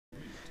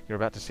You're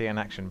about to see it in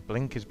action.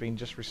 Blink has been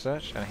just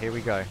researched, and here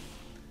we go.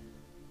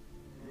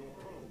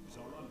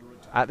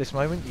 At this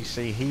moment, you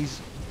see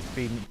he's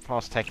been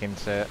fast tech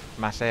into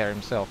mass air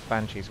himself,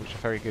 Banshees, which are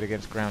very good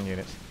against ground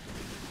units.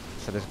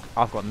 So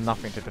I've got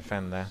nothing to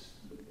defend there.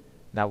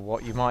 Now,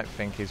 what you might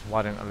think is,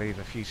 why don't I leave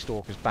a few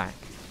Stalkers back?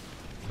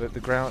 But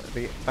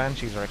the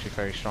Banshees are actually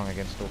very strong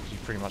against Stalkers. You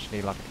pretty much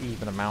need like an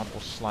even amount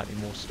or slightly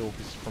more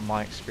Stalkers, from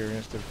my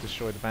experience, to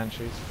destroy the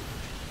Banshees.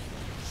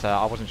 So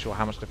I wasn't sure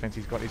how much defense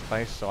he's got his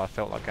base, so I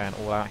felt like going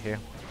all out here.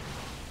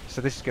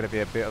 So this is going to be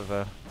a bit of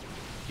a,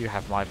 you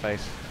have my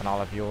base and I'll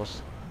have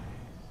yours.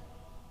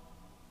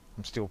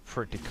 I'm still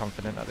pretty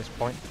confident at this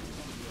point.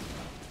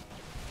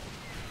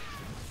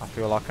 I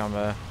feel like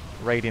I'm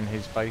raiding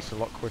his base a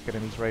lot quicker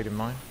than he's raiding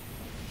mine.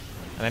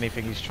 And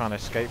anything he's trying to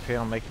escape here,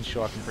 I'm making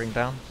sure I can bring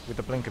down. With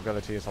the blink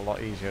ability, it's a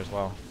lot easier as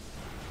well.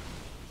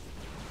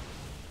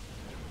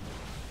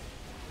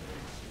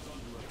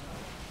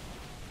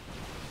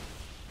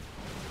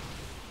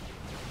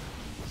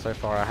 So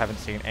far I haven't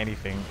seen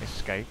anything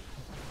escape.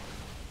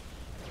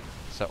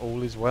 So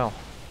all is well.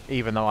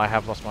 Even though I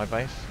have lost my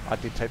base, I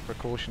did take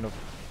precaution of,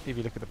 if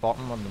you look at the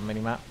bottom on the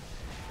mini-map,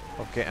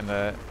 of getting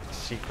a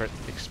secret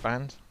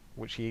expand,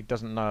 which he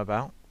doesn't know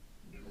about.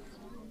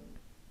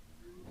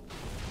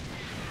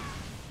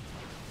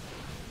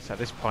 So at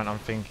this point I'm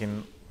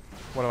thinking,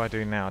 what do I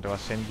do now? Do I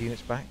send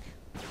units back?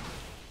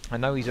 I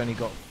know he's only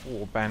got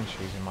 4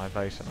 Banshees in my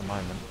base at the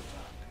moment.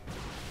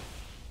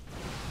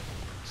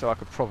 So I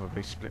could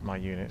probably split my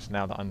units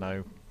now that I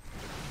know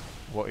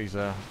what his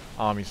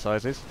army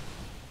size is.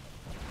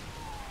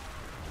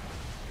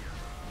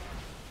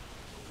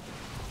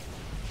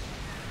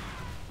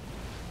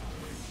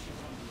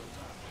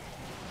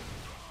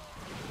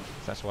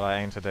 So that's what I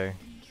aim to do.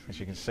 As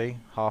you can see,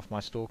 half my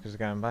Stalkers are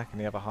going back and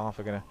the other half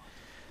are going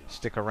to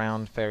stick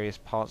around various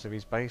parts of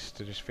his base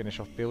to just finish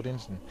off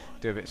buildings and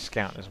do a bit of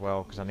scouting as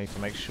well, because I need to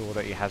make sure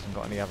that he hasn't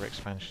got any other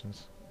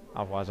expansions.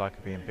 Otherwise I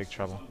could be in big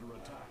trouble.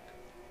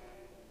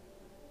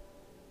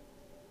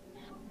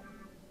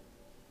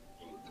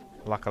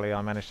 Luckily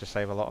I managed to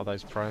save a lot of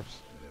those probes.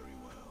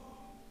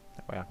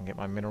 That way I can get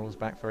my minerals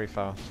back very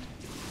fast.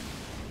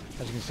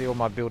 As you can see, all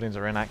my buildings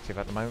are inactive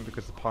at the moment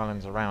because the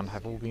pylons around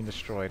have all been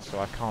destroyed, so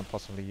I can't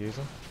possibly use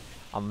them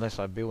unless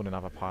I build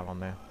another pylon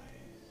there.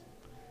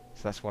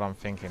 So that's what I'm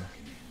thinking.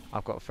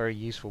 I've got a very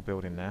useful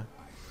building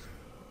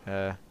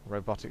there,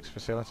 robotics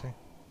facility,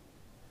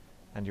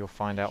 and you'll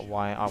find out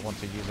why I want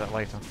to use that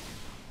later.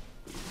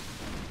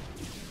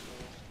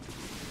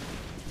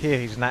 Here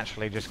he's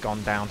naturally just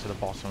gone down to the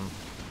bottom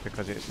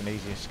because it's an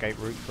easy escape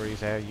route for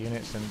his air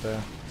units, and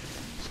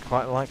it's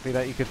quite likely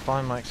that he could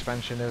find my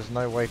expansion. There's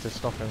no way to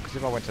stop him, because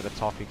if I went to the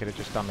top he could have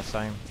just done the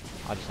same.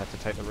 I just had to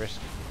take the risk.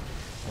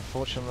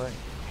 Unfortunately,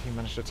 he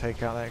managed to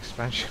take out that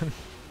expansion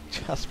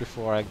just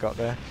before I got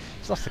there.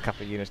 He's lost a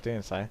couple of units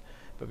doing so,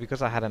 but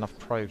because I had enough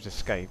probes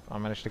escape, I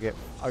managed to get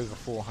over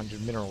 400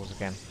 minerals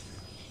again,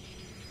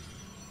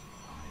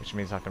 which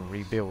means I can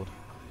rebuild.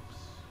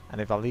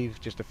 And if I leave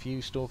just a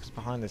few Stalkers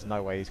behind, there's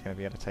no way he's going to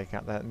be able to take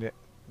out that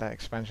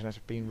expansion that's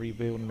been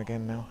rebuilding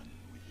again now.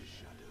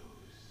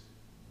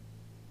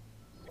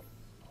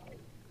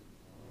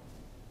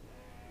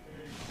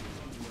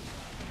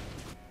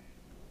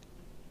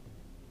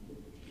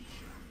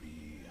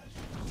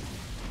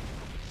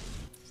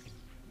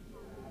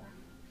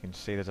 You can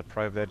see there's a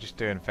probe there just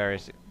doing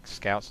various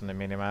scouts on the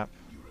minimap.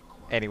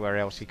 Anywhere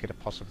else he could have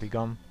possibly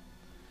gone.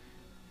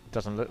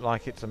 Doesn't look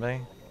like it to me.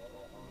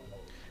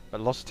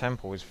 But Lost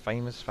Temple is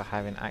famous for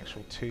having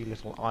actual 2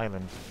 little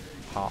islands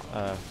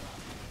on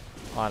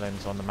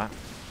the map.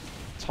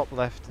 Top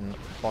left and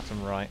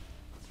bottom right.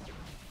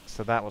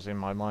 So that was in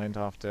my mind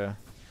after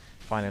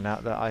finding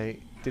out that I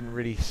didn't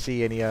really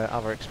see any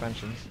other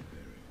expansions.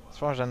 As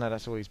far as I know,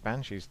 that's all his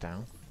Banshees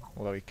down.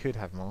 Although he could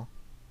have more.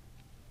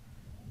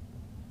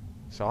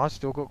 So I've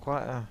still got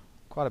quite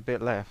a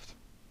bit left.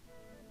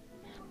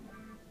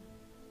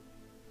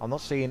 I'm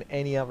not seeing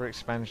any other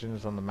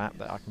expansions on the map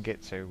that I can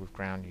get to with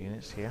ground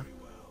units here.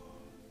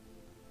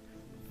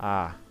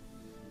 Ah.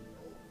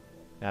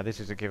 Now this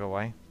is a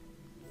giveaway.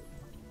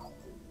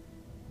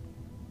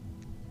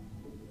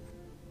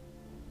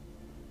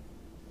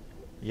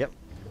 Yep.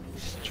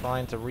 He's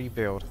trying to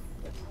rebuild.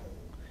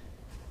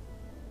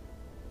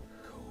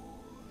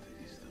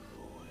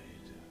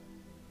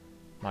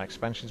 My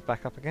expansion's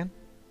back up again.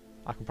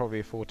 I can probably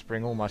afford to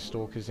bring all my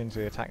Stalkers into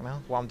the attack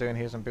now. What I'm doing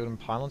here is I'm building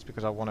pylons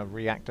because I want to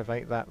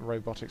reactivate that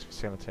robotics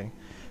facility.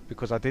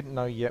 Because I didn't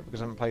know yet,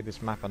 because I haven't played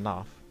this map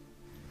enough,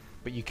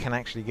 but you can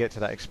actually get to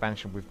that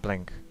expansion with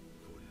Blink.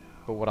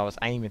 But what I was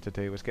aiming to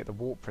do was get the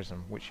warp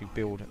prism, which you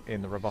build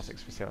in the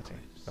robotics facility.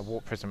 The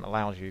warp prism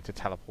allows you to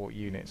teleport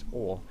units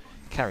or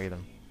carry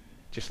them,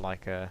 just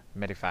like a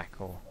Medivac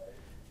or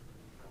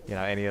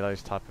any of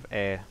those type of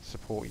air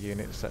support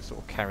units that sort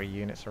of carry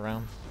units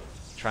around,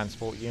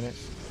 transport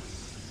units.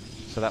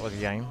 So that was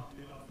the aim.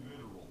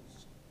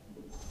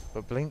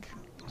 But Blink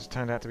has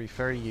turned out to be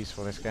very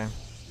useful this game.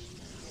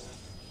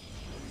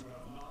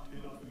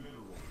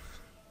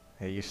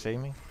 Here you see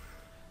me,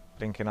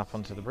 blinking up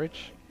onto the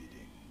bridge.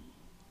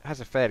 has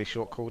a fairly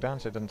short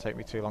cooldown, so it doesn't take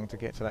me too long to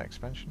get to that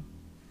expansion.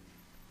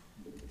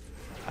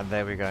 And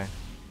there we go.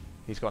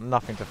 He's got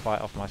nothing to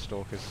fight off my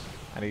Stalkers,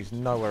 and he's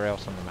nowhere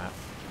else on the map.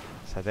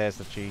 So there's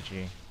the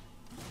GG.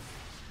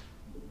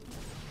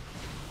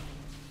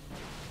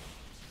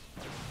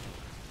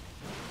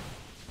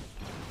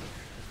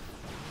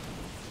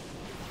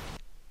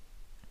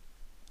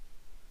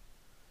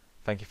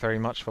 Thank you very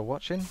much for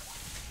watching.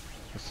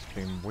 This has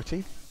been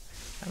Witty,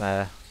 and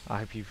I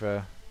hope you've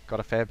got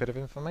a fair bit of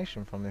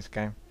information from this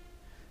game.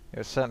 It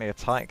was certainly a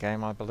tight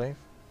game, I believe,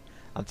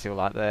 until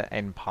like the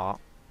end part.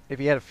 If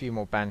he had a few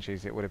more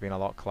Banshees, it would have been a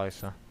lot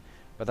closer.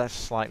 But that's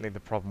slightly the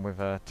problem with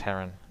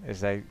Terran, is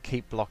they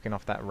keep blocking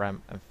off that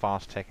ramp and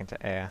fast tech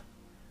into air.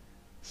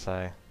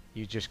 So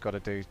you just got to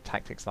do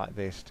tactics like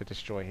this to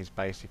destroy his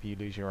base if you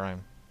lose your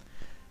own.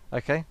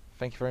 Okay,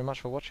 thank you very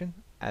much for watching,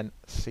 and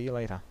see you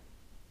later.